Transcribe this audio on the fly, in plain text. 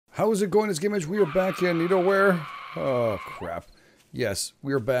How is it going? It's GameEdged. We are back in, you know where? Oh, crap. Yes,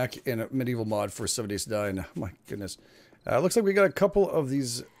 we are back in Medieval Mod for 7 Days to Die. Oh, my goodness. Looks like we got a couple of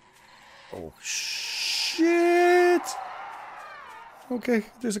these... Oh, shit! Okay,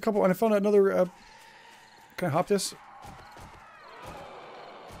 there's a couple. And I found another... Can I hop this?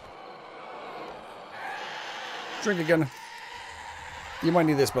 Drink again. You might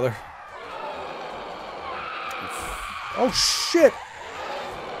need this, brother. Oh, shit!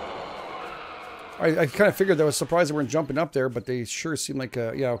 I kind of figured that. I was surprised they weren't jumping up there, but they sure seem like...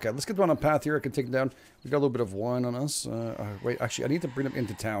 yeah, okay. Let's get them on a path here. I can take them down. We've got a little bit of wine on us. Wait, actually, I need to bring them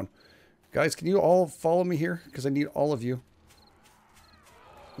into town. Guys, can you all follow me here? Because I need all of you.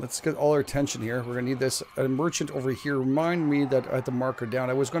 Let's get all our attention here. We're going to need this. A merchant over here. Remind me that I have to mark her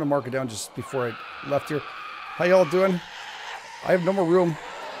down. I was going to mark her down just before I left here. How y'all doing? I have no more room.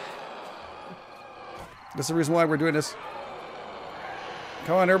 That's the reason why we're doing this.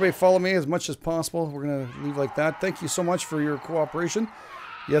 Come on, everybody, follow me as much as possible. We're going to leave like that. Thank you so much for your cooperation.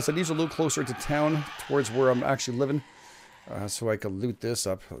 Yes, I need you a little closer to town, towards where I'm actually living, so I can loot this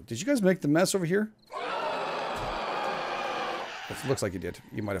up. Did you guys make the mess over here? It looks like you did.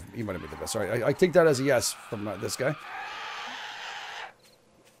 You might have made the mess. All right, I take that as a yes from this guy.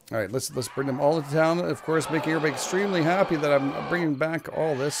 All right, let's bring them all to town. Of course, making everybody extremely happy that I'm bringing back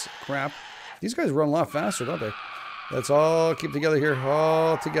all this crap. These guys run a lot faster, don't they? Let's all keep together here.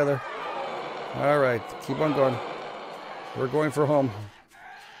 All together. All right. Keep on going. We're going for home.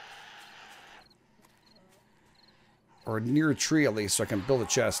 Or near a tree, at least, so I can build a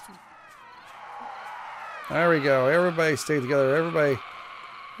chest. There we go. Everybody stay together. Everybody.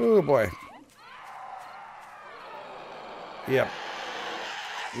 Oh, boy. Yep.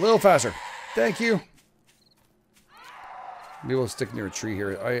 A little faster. Thank you. Maybe we'll stick near a tree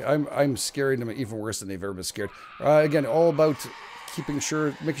here. I'm scaring them even worse than they've ever been scared. Again, all about making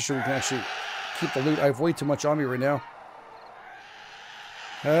sure we can actually keep the loot. I have way too much on me right now.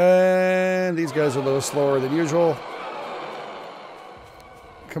 And these guys are a little slower than usual.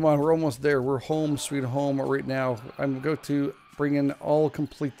 Come on, we're almost there. We're home, sweet home right now. I'm going to bring in all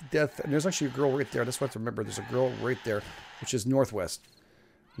complete death. And there's actually a girl right there. That's what I have to remember. There's a girl right there, which is northwest.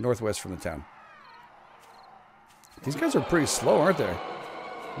 Northwest from the town. These guys are pretty slow, aren't they?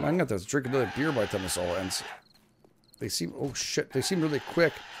 I'm going to have to drink another beer by the time this all ends. They seem... Oh, shit. They seem really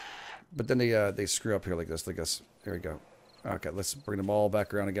quick. But then they screw up here like this. Like this. There we go. Okay, let's bring them all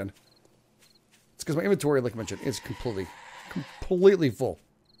back around again. It's because my inventory, like I mentioned, is completely full.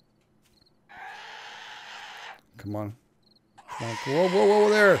 Come on. Come on. Whoa, whoa, whoa,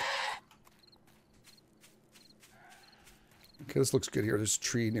 there. Okay, this looks good here. There's a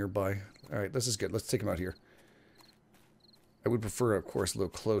tree nearby. All right, this is good. Let's take them out here. I would prefer, of course, a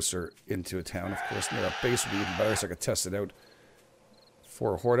little closer into a town. Of course, near a base would be even better so I could test it out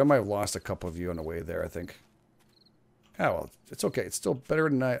for a horde. I might have lost a couple of you on the way there, I think. Ah, well, it's okay. It's still better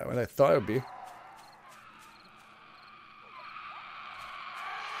than I thought it would be.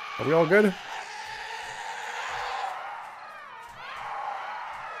 Are we all good?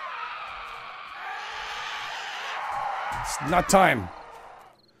 It's not time.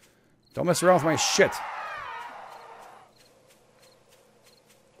 Don't mess around with my shit.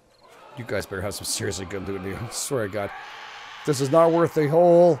 You guys better have some seriously good loot, dude. I swear to God. This is not worth the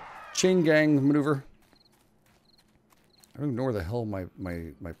whole chain gang maneuver. I don't even know where the hell my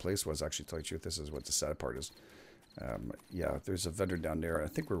place was, actually, to tell you the truth. This is what the sad part is. Yeah, there's a vendor down there. I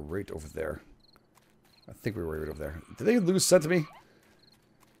think we're right over there. I think we were right over there. Did they lose scent to me?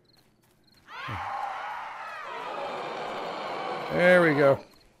 There we go.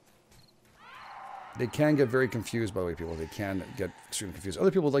 They can get very confused, by the way, people. They can get extremely confused.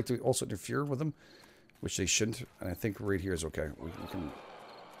 Other people would like to also interfere with them, which they shouldn't. And I think right here is okay. We can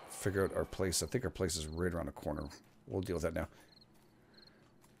figure out our place. I think our place is right around the corner. We'll deal with that now.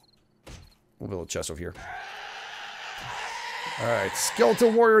 We'll build a chest over here. Alright,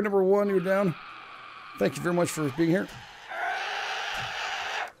 Skeleton Warrior number 1, you're down. Thank you very much for being here.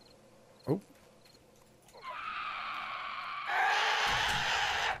 Oh.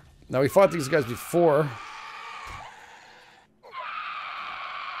 Now, we fought these guys before.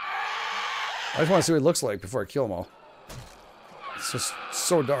 I just want to see what it looks like before I kill them all. It's just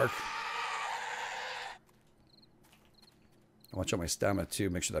so dark. I want to check my stamina, too.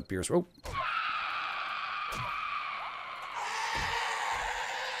 Make sure that beer's... Oh!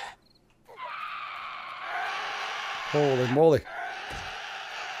 Holy moly.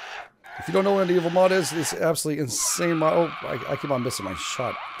 If you don't know what MedievalMod is, it's absolutely insane mod. Oh, I keep on missing my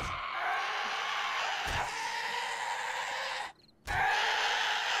shot.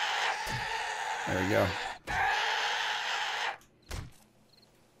 There we go.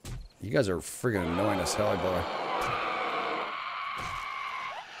 You guys are friggin' annoying as hell, boy.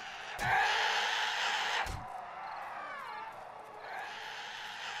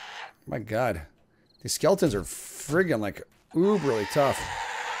 My God. These skeletons are friggin' like uberly tough.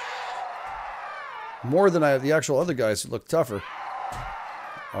 More than the actual other guys who look tougher.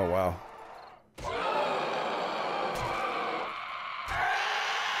 Oh, wow.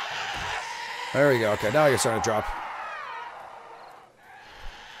 There we go. Okay, now you're starting to drop.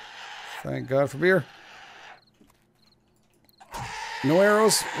 Thank God for beer. No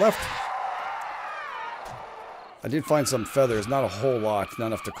arrows left. I did find some feathers. Not a whole lot. Not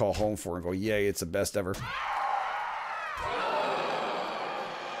enough to call home for and go, yay, it's the best ever.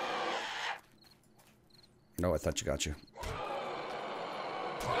 No, I thought you got you.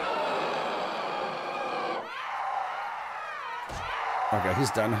 Okay,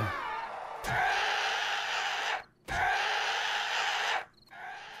 he's done.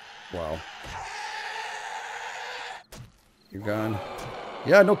 Wow. You're gone.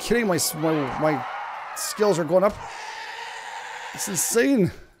 Yeah, no kidding. My skills are going up. It's insane.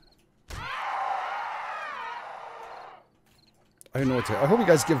 I don't know what to... I hope you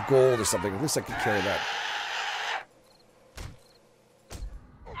guys give gold or something. At least I can carry that.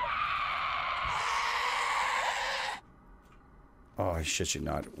 Oh, I shit you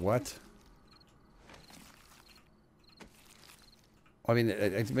not. What? I mean,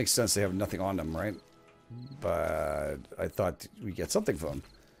 it makes sense they have nothing on them, right? But I thought we'd get something from them.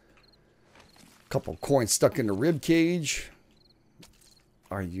 Couple coins stuck in the rib cage.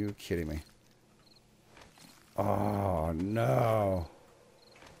 Are you kidding me? Oh, no.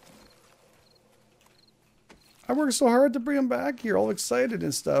 I worked so hard to bring them back here, all excited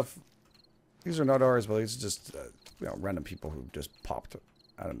and stuff. These are not ours, but these are just, you know, random people who just popped.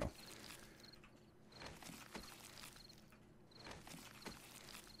 I don't know.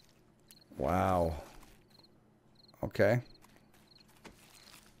 Wow. Okay.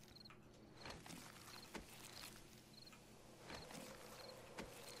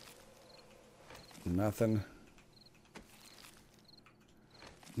 Nothing.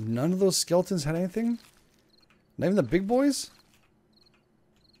 None of those skeletons had anything? Not even the big boys?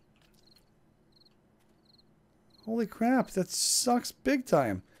 Holy crap, that sucks big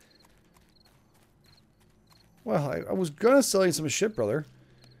time. Well, I was gonna sell you some shit, brother.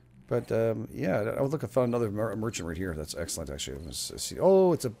 But, yeah, oh, look, I found another merchant right here. That's excellent, actually. Let's see.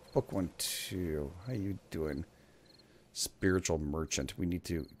 Oh, it's a book one, too. How you doing? Spiritual merchant. We need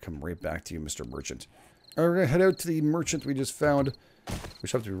to come right back to you, Mr. Merchant. All right, we're going to head out to the merchant we just found.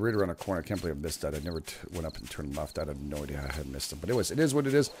 Which have to be right around the corner. I can't believe I missed that. I never went up and turned left. I had no idea I had missed them. But anyways, it is what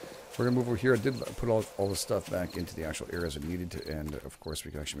it is. We're going to move over here. I did put all the stuff back into the actual areas I needed to. And, of course, we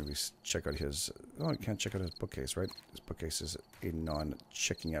can actually maybe check out his... Oh, I can't check out his bookcase, right? His bookcase is a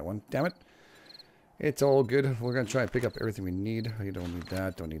non-checking out one. Damn it. It's all good. We're going to try and pick up everything we need. You don't need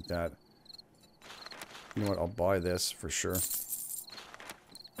that. Don't need that. You know what? I'll buy this for sure.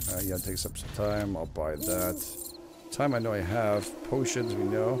 Yeah, it takes up some time. I'll buy that. Time I know I have. Potions we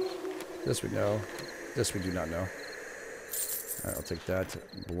know. This we know. This we do not know. Alright, I'll take that.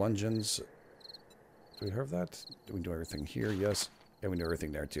 Bludgeons. Do we have that? Do we do everything here? Yes. And we do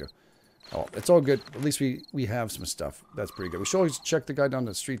everything there too. Oh, it's all good. At least we have some stuff. That's pretty good. We should always check the guy down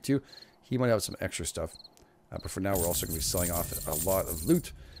the street too. He might have some extra stuff. But for now, we're also going to be selling off a lot of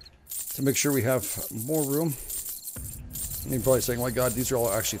loot to make sure we have more room. And you're probably saying, oh my God, these are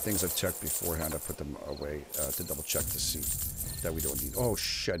all actually things I've checked beforehand. I put them away to double check to see that we don't need. Oh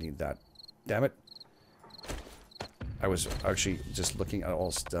shit, I need that. Damn it. I was actually just looking at all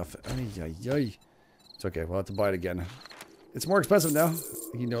stuff. Ay, ay, ay. It's okay, we'll have to buy it again. It's more expensive now.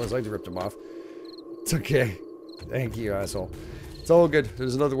 He knows I ripped him off. It's okay. Thank you, asshole. It's all good.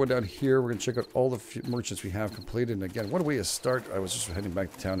 There's another one down here. We're going to check out all the merchants we have completed. And again, what a way to start. I was just heading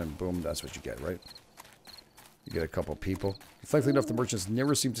back to town and boom, that's what you get, right? You get a couple people. Thankfully enough, the merchants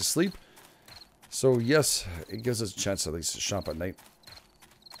never seem to sleep. So yes, it gives us a chance to at least shop at night.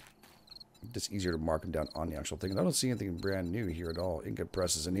 It's easier to mark them down on the actual thing. I don't see anything brand new here at all. Ingot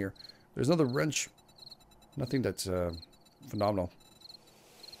press is in here. There's another wrench. Nothing that's phenomenal.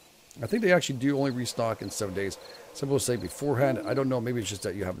 I think they actually do only restock in 7 days. Some people say beforehand. I don't know. Maybe it's just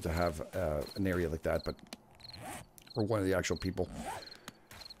that you happen to have an area like that, but or one of the actual people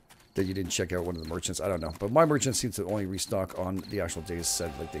that you didn't check out one of the merchants. I don't know. But my merchant seems to only restock on the actual days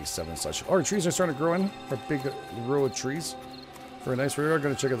said, like day 7 and such. Our trees are starting to grow in. Our big row of trees. Very nice. We are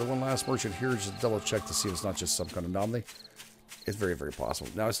going to check out the one last merchant here. Just double check to see if it's not just some kind of anomaly. It's very, very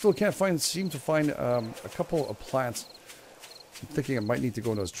possible. Now, I still can't seem to find a couple of plants I'm thinking I might need to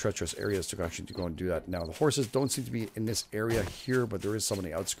go in those treacherous areas to actually go and do that. Now, the horses don't seem to be in this area here, but there is some on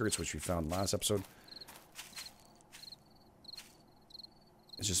the outskirts, which we found last episode.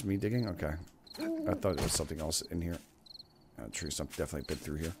 It's just me digging? Okay. I thought there was something else in here. Trees, I've definitely been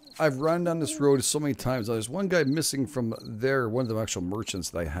through here. I've run down this road so many times. There's one guy missing from there, one of the actual merchants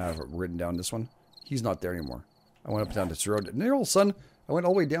that I have written down this one. He's not there anymore. I went up and down this road, and there all of a sudden, I went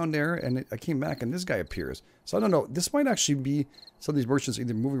all the way down there, and I came back, and this guy appears. So I don't know. This might actually be some of these merchants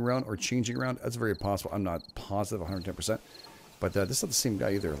either moving around or changing around. That's very possible. I'm not positive 110%. But this is not the same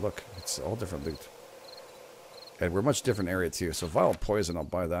guy either. Look, it's all different loot. And we're a much different area, too. So vial poison, I'll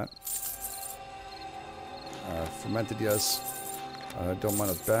buy that. Fermented, yes. Don't mind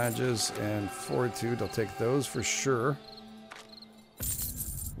those badges. And fortitude, I'll take those for sure.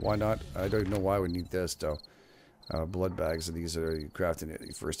 Why not? I don't know why we need this, though. Blood bags, and these are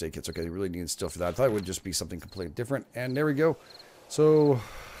crafting first aid kits. Okay, you really need still for that. I thought it would just be something completely different. And there we go. So,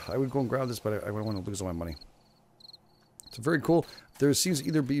 I would go and grab this, but I don't want to lose all my money. So, very cool. There seems to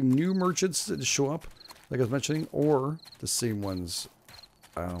either be new merchants that show up, like I was mentioning, or the same ones.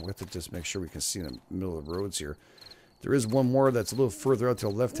 We have to just make sure we can see in the middle of the roads here. There is one more that's a little further out to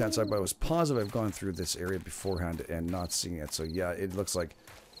the left-hand side, but I was positive I've gone through this area beforehand and not seeing it. So, yeah, it looks like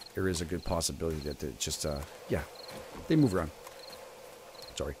there is a good possibility that it just, yeah, they move around.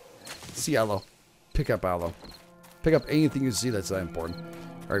 Sorry. See aloe. Pick up aloe. Pick up anything you see that's that important.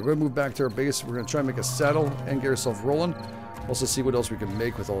 All right, we're going to move back to our base. We're going to try and make a saddle and get ourselves rolling. Also see what else we can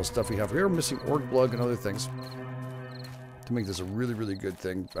make with all the stuff we have here. We're missing orc blood and other things to make this a really, really good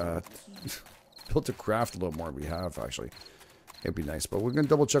thing. Built to craft a little more we have, actually. It'd be nice. But we're going to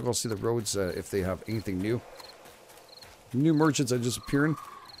double check. I'll see the roads if they have anything new. New merchants are disappearing.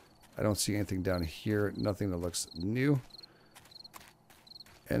 I don't see anything down here. Nothing that looks new.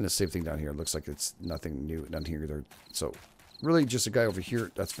 And the same thing down here. It looks like it's nothing new down here either. So, really just a guy over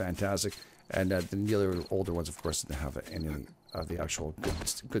here. That's fantastic. And the other older ones, of course, didn't have any of the actual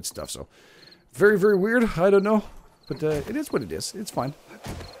good stuff. So, very, very weird. I don't know. But it is what it is. It's fine.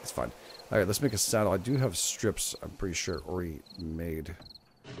 It's fine. All right, let's make a saddle. I do have strips, I'm pretty sure, already made.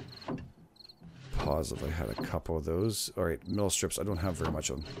 Positive I had a couple of those. All right, metal strips. I don't have very much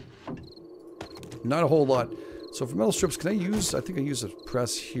of them. Not a whole lot. So for metal strips, can I use... I think I use a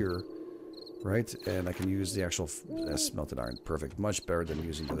press here, right? And I can use the actual smelted iron. Perfect. Much better than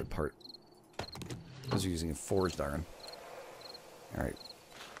using the other part. I was using forged iron. All right.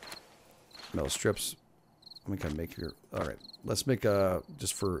 Metal strips. How many can I make here? All right. Let's make,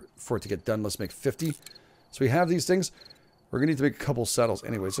 just for it to get done, let's make 50. So we have these things. We're going to need to make a couple saddles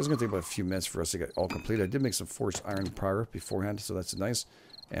anyway. So it's going to take about a few minutes for us to get all complete. I did make some forged iron prior beforehand, so that's nice.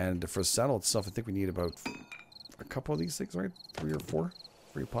 And for the saddle itself, I think we need about a couple of these things, right? 3 or 4?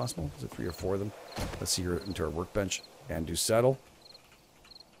 3 possible? Is it 3 or 4 of them? Let's see here into our workbench and do saddle.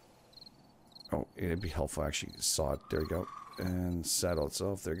 Oh, it'd be helpful actually. Saw it. There we go. And saddle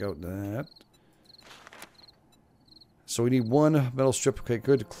itself. There we go. That. So we need 1 metal strip. Okay,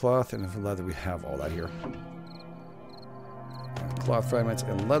 good. Cloth and leather. We have all that here. Cloth fragments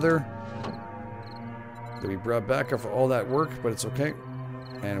and leather that we brought back after all that work, but it's okay.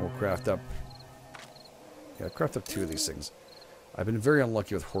 And we'll craft up. Yeah, craft up 2 of these things. I've been very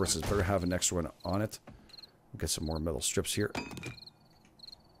unlucky with horses. Better have an extra one on it. We'll get some more metal strips here.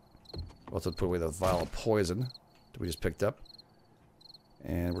 We'll have to put away the vial of poison that we just picked up.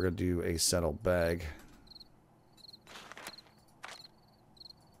 And we're going to do a saddle bag.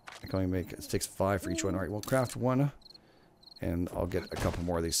 I can only make... It takes 5 for each one. Alright, we'll craft 1. And I'll get a couple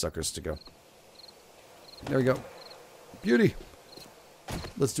more of these suckers to go. There we go. Beauty.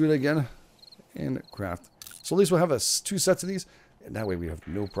 Let's do it again. And craft. So at least we'll have 2 sets of these. And that way we have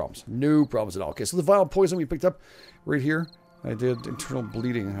no problems. No problems at all. Okay, so the vial poison we picked up right here. I did internal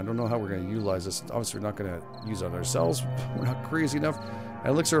bleeding. I don't know how we're going to utilize this. Obviously, we're not going to use it on ourselves. We're not crazy enough.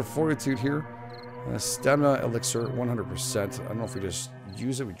 Elixir of Fortitude here. Stamina Elixir, 100%. I don't know if we just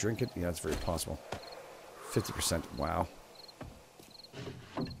use it, we drink it. Yeah, it's very possible. 50%. Wow.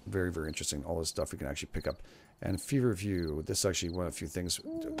 Very, very interesting. All this stuff we can actually pick up. And Fever View. This is actually one of a few things.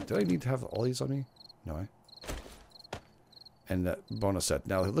 Did I need to have all these on me? No, And that bonus set.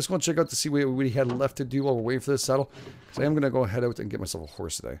 Now, let's go and check out to see what we had left to do while we're waiting for this saddle. So I am going to go head out and get myself a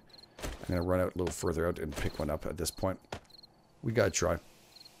horse today. I'm going to run out a little further out and pick one up at this point. We got to try.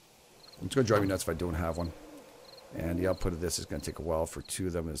 It's going to drive me nuts if I don't have one. And the output of this is going to take a while. For 2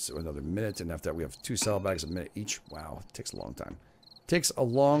 of them is another minute. And after that, we have 2 saddlebags a minute each. Wow, it takes a long time. It takes a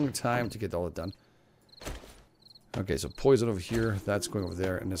long time to get all it done. Okay, so poison over here. That's going over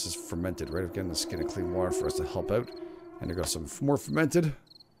there. And this is fermented, right? Again, this is getting clean water for us to help out. And there goes some more fermented.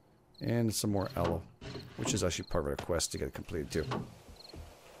 And some more aloe, which is actually part of a quest to get it completed too.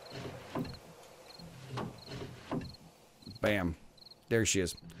 Bam. There she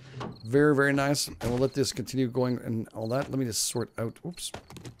is. Very, very nice. And we'll let this continue going and all that. Let me just sort out. Oops.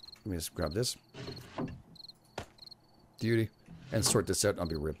 Let me just grab this. Beauty. And sort this out. I'll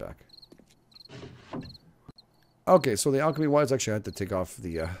be right back. Okay, so the alchemy wise, actually I had to take off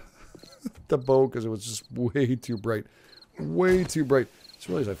the the bow because it was just way too bright. Way too bright. Just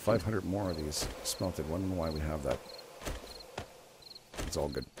realized I have 500 more of these smelted. I don't know why we have that. It's all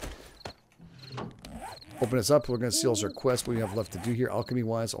good. Open this up. We're going to see also our quest. What we have left to do here,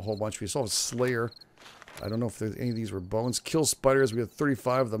 alchemy-wise, a whole bunch. We saw a Slayer. I don't know if any of these were bones. Kill spiders. We had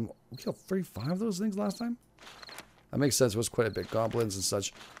 35 of them. We killed 35 of those things last time? That makes sense. It was quite a bit. Goblins and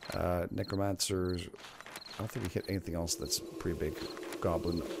such. Necromancers. I don't think we hit anything else that's pretty big.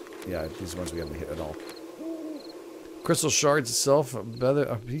 Goblin. Yeah, these ones we haven't hit at all. Crystal shards itself.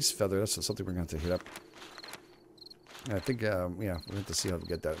 A piece feather. That's something we're going to have to hit up. I think, yeah, we're going to have to see how we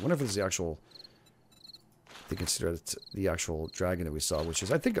get that. I wonder if it's the actual... to consider it the actual dragon that we saw, which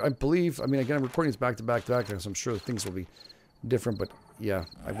is, I believe, I mean, again, I'm recording this back to back to back, so I'm sure things will be different, but yeah,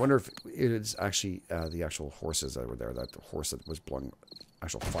 I wonder if it is actually the actual horses that were there, that horse that was blowing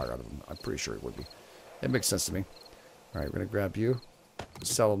actual fire out of them. I'm pretty sure it would be. It makes sense to me. All right, we're going to grab you.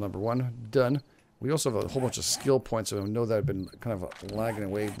 Saddle number 1, done. We also have a whole bunch of skill points, so I know that I've been kind of lagging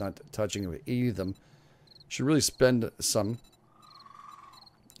away, not touching with 80 of them. Should really spend some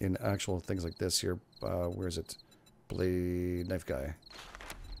in actual things like this here. Where is it? Blade knife guy.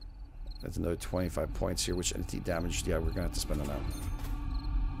 That's another 25 points here, which entity damage. Yeah, we're gonna have to spend on that.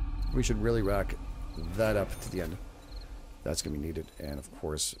 We should really rack that up to the end. That's gonna be needed. And of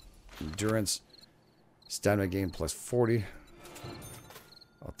course, endurance, stamina gain plus 40.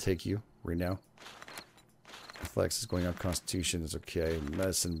 I'll take you right now. Athletics is going up. Constitution is okay.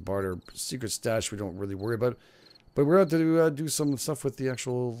 Medicine, barter, secret stash. We don't really worry about. But we're going to do some stuff with the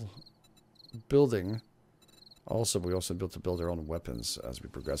actual building. Also, we also built to build our own weapons as we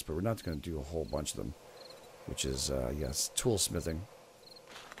progress, but we're not going to do a whole bunch of them, which is, yes, tool smithing.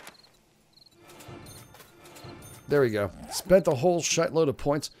 There we go. Spent a whole shitload of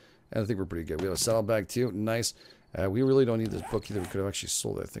points, and I think we're pretty good. We have a saddlebag too. Nice. We really don't need this book either. We could have actually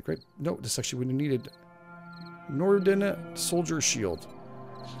sold it, I think, right? No, this actually would have needed Norden Soldier Shield.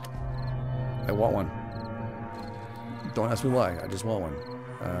 I want one. Don't ask me why. I just want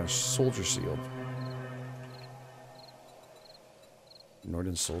one. Soldier Shield.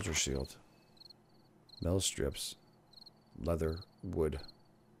 Norden Soldier Shield. Metal strips. Leather. Wood.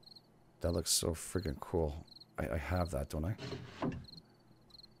 That looks so freaking cool. I have that, don't I?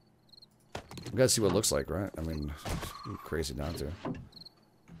 We gotta see what it looks like, right? I mean, crazy not to.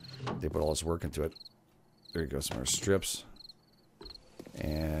 They put all this work into it. There you go. Some more strips.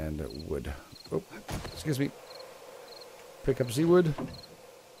 And wood. Oh, excuse me. Pick up Z-wood.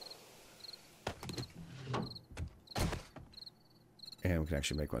 And we can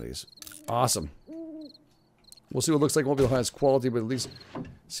actually make one of these. Awesome. We'll see what it looks like. It won't be the highest quality, but at least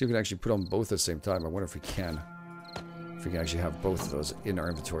see if we can actually put on both at the same time. I wonder if we can. If we can actually have both of those in our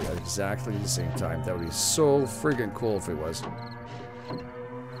inventory at exactly the same time. That would be so friggin' cool if it was. There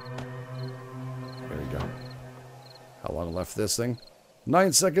we go. How long left this thing?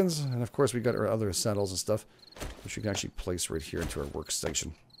 9 seconds. And of course we got our other saddles and stuff, which we can actually place right here into our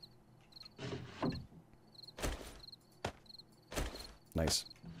workstation. Nice.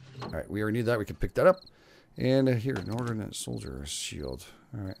 Alright, we already need that. We can pick that up. And here, Northern Soldier Shield.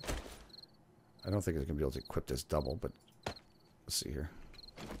 Alright. I don't think it's going to be able to equip this double, but let's see here.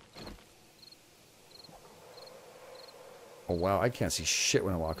 Oh wow, I can't see shit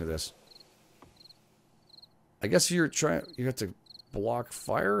when I walk with this. I guess you have to block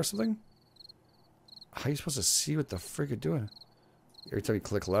fire or something? How are you supposed to see what the frick you're doing? Every time you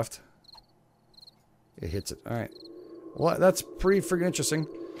click left, it hits it. Alright. Well, that's pretty friggin' interesting.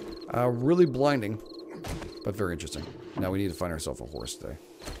 Really blinding, but very interesting. Now we need to find ourselves a horse today.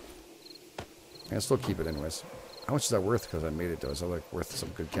 And I'll still keep it anyways. How much is that worth? Because I made it though. Is that like worth some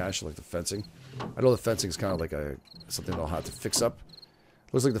good cash? Like the fencing? I know the fencing is kind of like something that I'll have to fix up.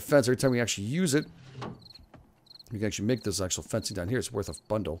 Looks like the fence, every time we actually use it, you can actually make this actual fencing down here. It's worth a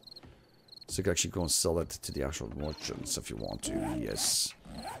bundle. So you can actually go and sell that to the actual merchants if you want to. Yes.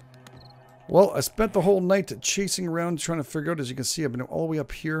 Well, I spent the whole night chasing around trying to figure out. As you can see, I've been all the way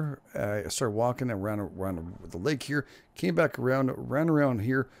up here. I started walking around the lake here. Came back around, ran around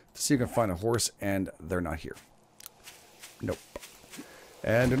here to see if I can find a horse, and they're not here. Nope.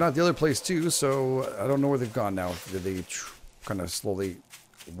 And they're not the other place too, so I don't know where they've gone now. Did they kind of slowly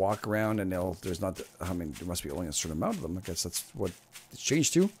walk around and there's not, I mean, there must be only a certain amount of them. I guess that's what it's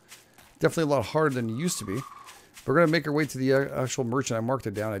changed to. Definitely a lot harder than it used to be. We're going to make our way to the actual merchant. I marked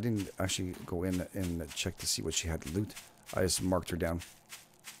her down. I didn't actually go in and check to see what she had to loot. I just marked her down.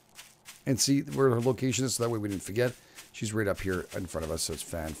 And see where her location is, so that way we didn't forget. She's right up here in front of us, so it's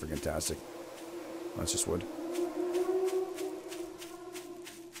fan-friggin-tastic. That's just wood.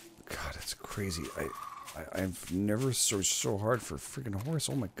 God, that's crazy. I've never searched so hard for a freaking horse.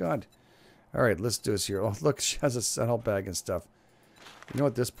 Oh my god. Alright, let's do this here. Oh, look, she has a saddle bag and stuff. You know,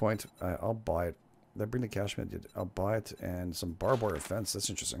 at this point, I'll buy it. Did I bring the cash man? I'll buy it and some barbed wire fence. That's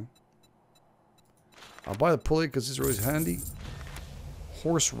interesting. I'll buy the pulley because these are always handy.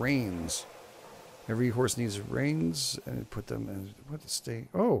 Horse reins. Every horse needs reins, and put them in. What to stay?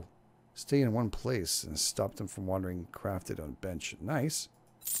 Oh, stay in one place and stop them from wandering. Crafted on bench. Nice.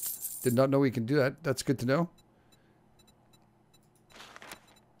 Did not know we can do that. That's good to know.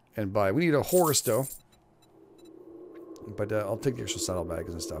 And buy. We need a horse though. But I'll take the extra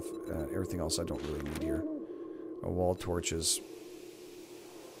saddlebags and stuff. Everything else I don't really need here. Wall torches.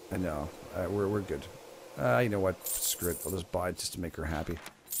 And no, we're good. You know what? Screw it. I'll just buy it just to make her happy.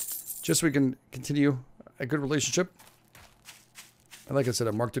 Just so we can continue a good relationship. And like I said,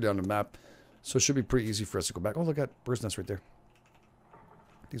 I marked her down on the map. So it should be pretty easy for us to go back. Oh, look at bird's nest right there.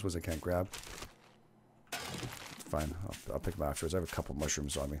 These ones I can't grab. Fine. I'll pick them afterwards. I have a couple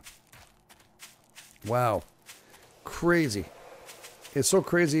mushrooms on me. Wow. Crazy. It's so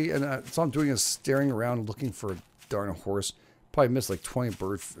crazy. And all I'm doing is staring around looking for a darn horse. Probably missed like 20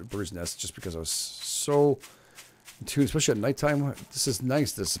 bird's nests just because I was so in tune, especially at nighttime. This is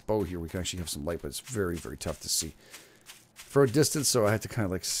nice, this bow here. We can actually have some light, but it's very, very tough to see for a distance. So I had to kind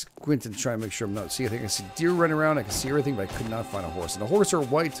of like squint and try and make sure I'm not seeing anything. I see deer running around. I can see everything, but I could not find a horse. And the horse are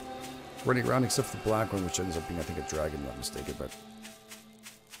white running around except for the black one, which ends up being, I think, a dragon, if I'm not mistaken. But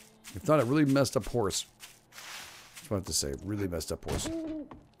if not, a really messed up horse. That's what I have to say. Really messed up horse.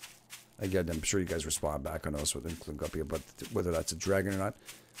 Again, I'm sure you guys respond back on those with Inclingupia, but whether that's a dragon or not,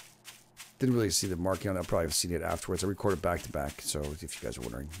 didn't really see the marking on it. I'll probably have seen it afterwards. I recorded back to back, so if you guys are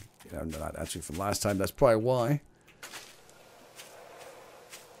wondering, you know, I'm not actually from last time. That's probably why.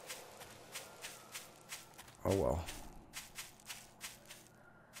 Oh well.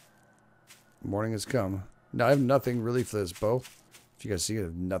 Morning has come. Now I have nothing really for this bow. If you guys see, I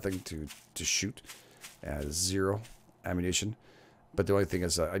have nothing to shoot. Zero ammunition. But the only thing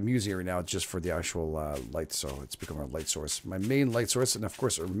is I'm using it right now just for the actual light, so it's become a light source. My main light source, and of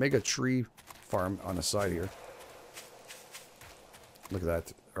course a mega tree farm on the side here. Look at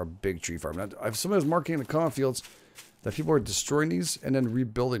that, our big tree farm. Now, I've sometimes marking in the cornfields that people are destroying these and then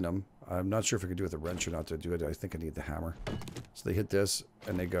rebuilding them. I'm not sure if I can do it with a wrench or not to do it. I think I need the hammer. So they hit this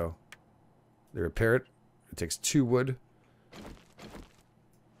and they go. They repair it. It takes 2 wood.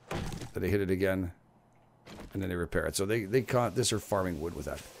 Then they hit it again. And then they repair it. So they caught this or farming wood with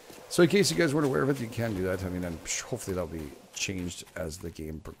that. So in case you guys weren't aware of it, you can do that. I mean, hopefully that'll be changed as the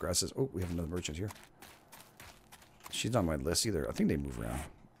game progresses. Oh, we have another merchant here. She's not on my list either. I think they move around.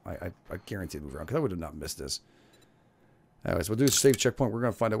 I guarantee they move around because I would have not missed this. Anyways, we'll do a safe checkpoint. We're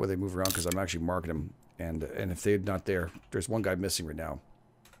going to find out where they move around because I'm actually marking them. And if they're not there, there's one guy missing right now.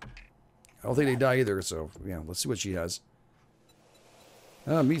 I don't think they die either. So, yeah, let's see what she has.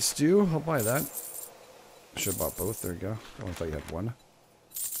 Meat stew. I'll buy that. Should have bought both. There you go. I only thought you had one.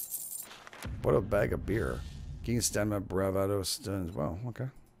 What a bag of beer. Gain stamina, bravado, stun as well. Okay.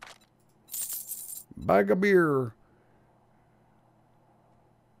 Bag of beer.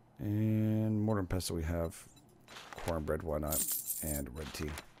 And mortar and pestle we have. Cornbread, why not? And red tea.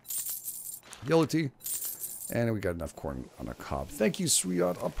 Yellow tea. And we got enough corn on a cob. Thank you,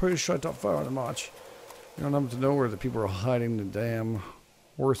 sweetheart. I'll put a shut up fire on the march. You don't have to know where the people are hiding the damn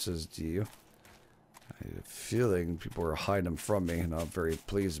horses, do you? I have a feeling people are hiding them from me, and I'm very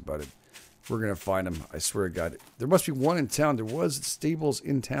pleased about it. We're going to find them. I swear to God. There must be one in town. There was stables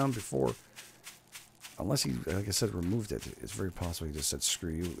in town before. Unless he, like I said, removed it. It's very possible he just said, screw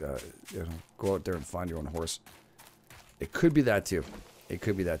you. You know, go out there and find your own horse. It could be that, too. It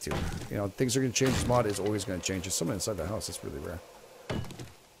could be that, too. You know, things are going to change. This mod is always going to change. There's someone inside the house. It's really rare.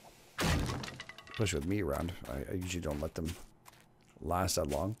 Especially with me around. I usually don't let them last that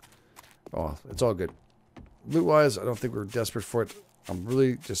long. Oh, it's all good. Loot-wise, I don't think we're desperate for it. I'm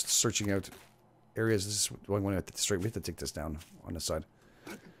really just searching out areas. This is one way I have to straight. We have to take this down on the side.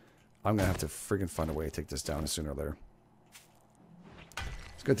 I'm going to have to friggin' find a way to take this down sooner or later.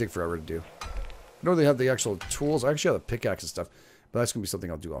 It's going to take forever to do. I know they have the actual tools. I actually have a pickaxe and stuff. But that's going to be something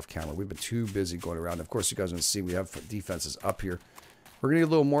I'll do off camera. We've been too busy going around. Of course, you guys are going to see we have defenses up here. We're going to need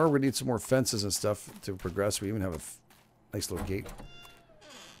a little more. We're going to need some more fences and stuff to progress. We even have a nice little gate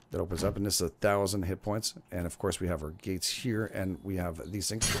that opens up, and this is 1,000 hit points. And of course we have our gates here, and we have these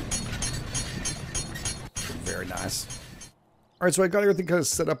things. Very nice. Alright, so I got everything kind of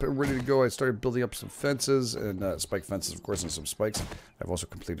set up and ready to go. I started building up some fences and spike fences, of course, and some spikes. I've also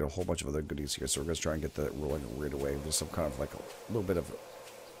completed a whole bunch of other goodies here, so we're going to try and get that rolling right away. There's some kind of like a little bit of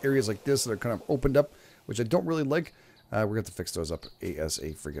areas like this that are kind of opened up, which I don't really like. We're going to have to fix those up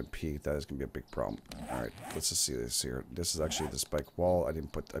ASAP. That is going to be a big problem. Alright, let's just see this here. This is actually the spike wall. I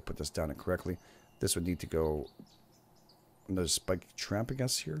put this down incorrectly. This would need to go another spike tramp, I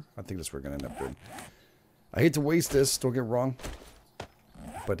guess, here. I think that's what we're going to end up doing. I hate to waste this, don't get me wrong,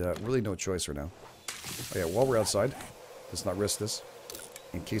 but really no choice right now. Oh yeah, while we're outside, let's not risk this.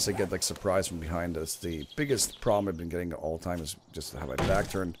 In case I get like surprised from behind us. The biggest problem I've been getting all the time is just to have my back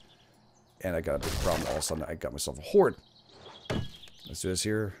turned, and I got a big problem. All of a sudden, I got myself a horde. Let's do this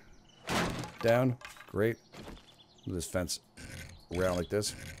here. Down, great. Move this fence around like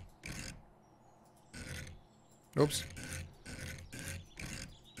this. Oops.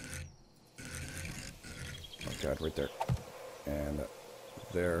 Oh god, right there. And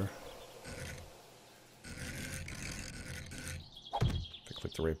there. If I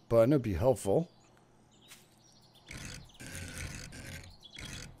click the right button, it'd be helpful.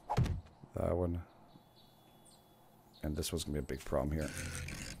 That one. And this one's gonna be a big problem here.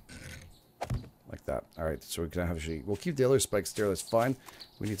 Like that. Alright, so we're gonna have we'll keep the other spikes there, that's fine.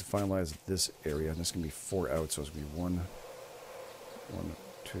 We need to finalize this area, and this is gonna be 4 out, so it's gonna be 1,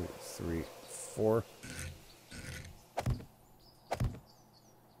 2, 3, 4.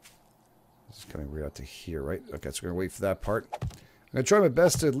 Coming right out to here, right? Okay, so we're gonna wait for that part. I'm gonna try my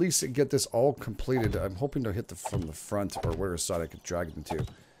best to at least get this all completed. I'm hoping to hit from the front or whatever side I could drag it into,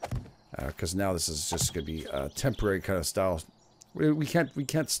 because now this is just gonna be a temporary kind of style. We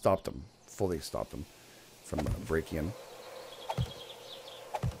can't stop them, fully stop them from breaking in,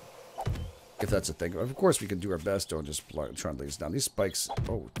 if that's a thing. Of course, we can do our best. Don't just try and lay this down. These spikes.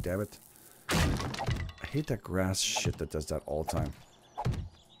 Oh, damn it! I hate that grass shit that does that all the time.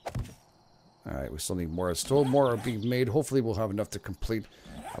 Alright, we still need more. Still more are being made. Hopefully we'll have enough to complete.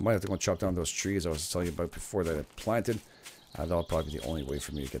 I might have to go and chop down those trees I was telling you about before that I planted. That'll probably be the only way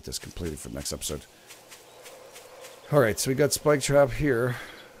for me to get this completed for the next episode. Alright, so we got spike trap here.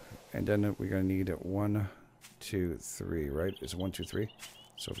 And then we're going to need 1, 2, 3, right? Is it 1, 2, 3?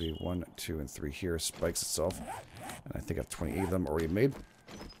 So it'll be 1, 2, and 3 here. Spikes itself. And I think I have 28 of them already made.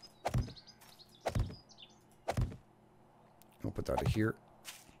 I'll put that here.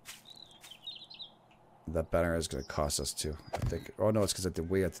 That banner is going to cost us 2, I think. Oh no, it's because the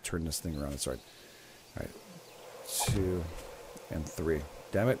way I have to turn this thing around. That's right. Alright. 2 and 3.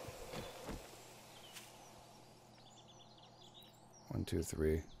 Damn it. 1, 2,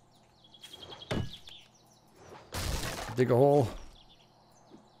 3. Dig a hole.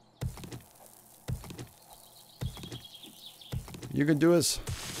 You can do this.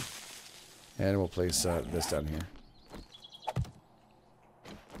 And we'll place this down here.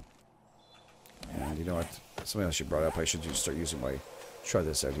 And you know what? Something else you brought up. I should just start using my... Try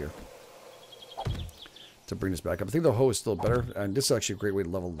this out here. To bring this back up. I think the hoe is still better. And this is actually a great way to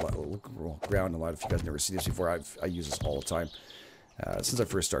level ground a lot. If you guys have never seen this before, I use this all the time. Since I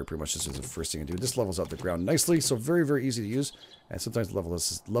first started, pretty much this is the first thing I do. This levels up the ground nicely. So very, very easy to use. And sometimes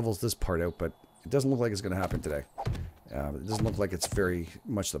levels this part out. But it doesn't look like it's going to happen today. It doesn't look like it's very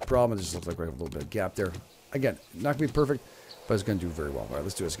much the problem. It just looks like we have a little bit of gap there. Again, not going to be perfect, but it's going to do very well. All right,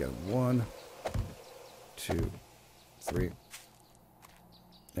 let's do this again. 1, 2, 3.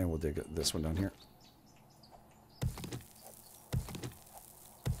 And we'll dig this one down here.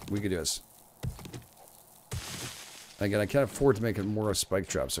 We can do this. Again, I can't afford to make it more a spike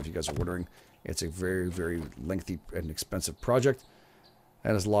trap, so if you guys are wondering, it's a very, very lengthy and expensive project.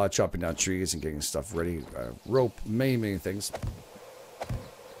 And there's a lot of chopping down trees and getting stuff ready. Rope, many things.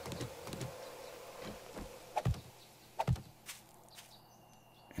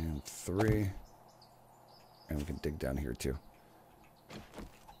 And 3. And we can dig down here too.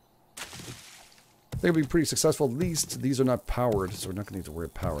 I think it'll be pretty successful. At least these are not powered, so we're not going to need to worry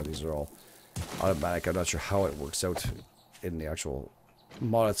about power. These are all automatic. I'm not sure how it works out in the actual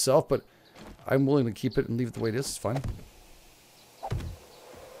mod itself, but I'm willing to keep it and leave it the way it is. It's fine.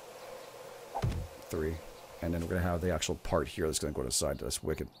 3. And then we're going to have the actual part here that's going to go to the side. That's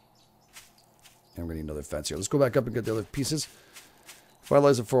wicked. And we're going to need another fence here. Let's go back up and get the other pieces.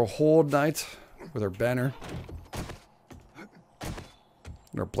 Finalize it for a whole night with our banner.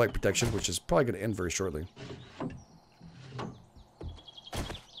 And our blight protection, which is probably going to end very shortly.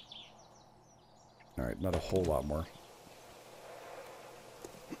 Alright, not a whole lot more.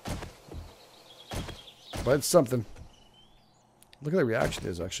 But it's something. Look at the reaction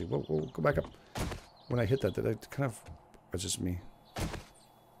is actually. We'll go back up. When I hit that, did I kind of... It's just me.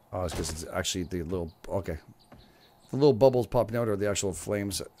 Oh, it's because it's actually the little... Okay. The little bubbles popping out are the actual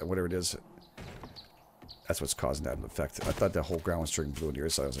flames, whatever it is. That's what's causing that effect. I thought the whole ground was turning blue on the other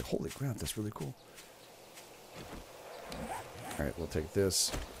side. I was like, holy crap, that's really cool. Alright, we'll take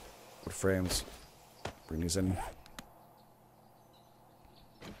this. Wood frames. Bring these in.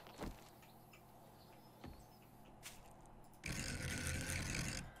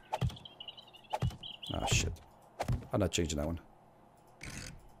 Ah, shit. I'm not changing that one.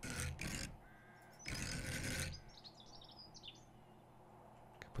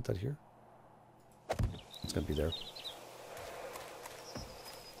 Put that here. It's gonna be there.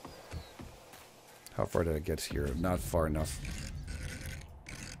 How far did I get here? Not far enough.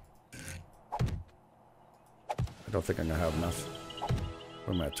 I don't think I'm gonna have enough.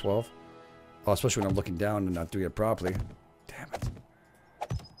 What am I at, 12? Oh, especially when I'm looking down and not doing it properly. Damn it.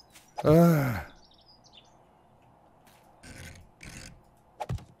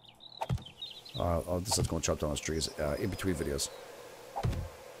 I'll just have to go and chop down those trees in between videos.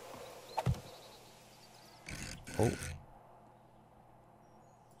 Oh.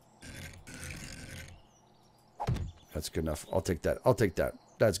 That's good enough. I'll take that. I'll take that.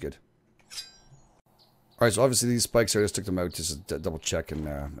 That's good. Alright, so obviously these spikes, I just took them out just to double check, and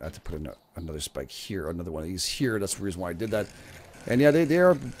I had to put in another spike here, another one of these here. That's the reason why I did that. And yeah, they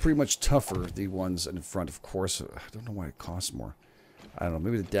are pretty much tougher, the ones in front, of course. I don't know why it costs more. I don't know,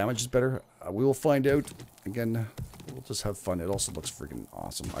 maybe the damage is better. We will find out. Again, we'll just have fun. It also looks freaking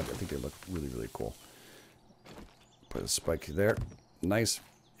awesome. I think they look really, really cool. Put a spike there. Nice.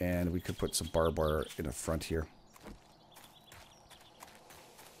 And we could put some barbed wire in the front here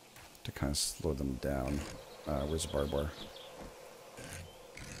to kind of slow them down. Where's the barbed wire?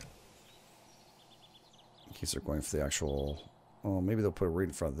 In case they're going for the actual... Oh, maybe they'll put it right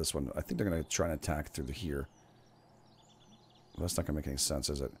in front of this one. I think they're going to try and attack through the here. Well, that's not going to make any sense,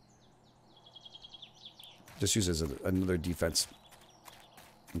 is it? Just use it as another defense.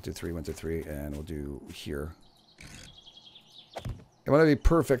 1, 2, 3, 1, 2, 3, and we'll do here. It might not be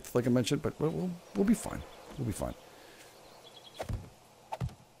perfect, like I mentioned, but we'll be fine. We'll be fine.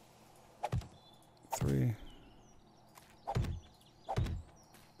 3.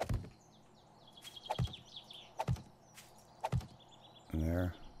 And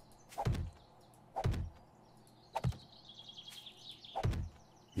there.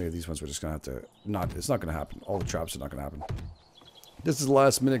 Maybe these ones we're just going to have to... It's not going to happen. All the traps are not going to happen. This is the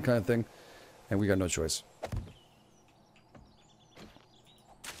last minute kind of thing, and we got no choice.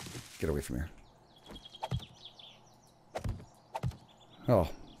 Get away from here. Oh.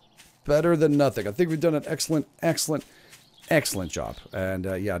 Better than nothing. I think we've done an excellent, excellent, excellent job. And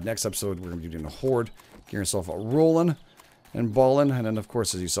yeah, next episode we're going to be doing a horde. Getting yourself rolling and balling. And then, of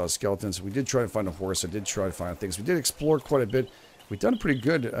course, as you saw, skeletons. We did try to find a horse. I did try to find things. We did explore quite a bit. We've done pretty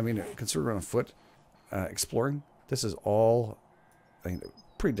good. I mean, consider we're on foot exploring. This is all, I mean,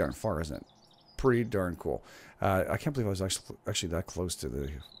 pretty darn far, isn't it? Pretty darn cool. I can't believe I was actually that close to the...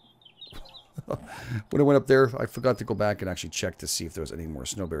 When I went up there, I forgot to go back and actually check to see if there was any more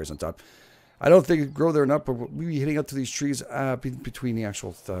snowberries on top. I don't think it grow there enough, but we'll be hitting up to these trees between the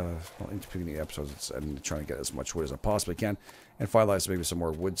actual, in between the episodes, and trying to get as much wood as I possibly can, and finalize maybe some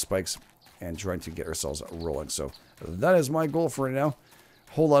more wood spikes, and trying to get ourselves rolling. So that is my goal for right now.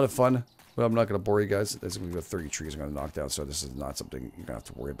 Whole lot of fun, but I'm not going to bore you guys. There's going to be about 30 trees I'm going to knock down, so this is not something you're going to have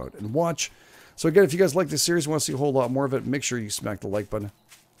to worry about and watch. So again, if you guys like this series and want to see a whole lot more of it, make sure you smack the like button.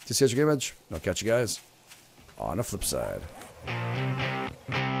 This is your GameEdged, and I'll catch you guys on the flip side.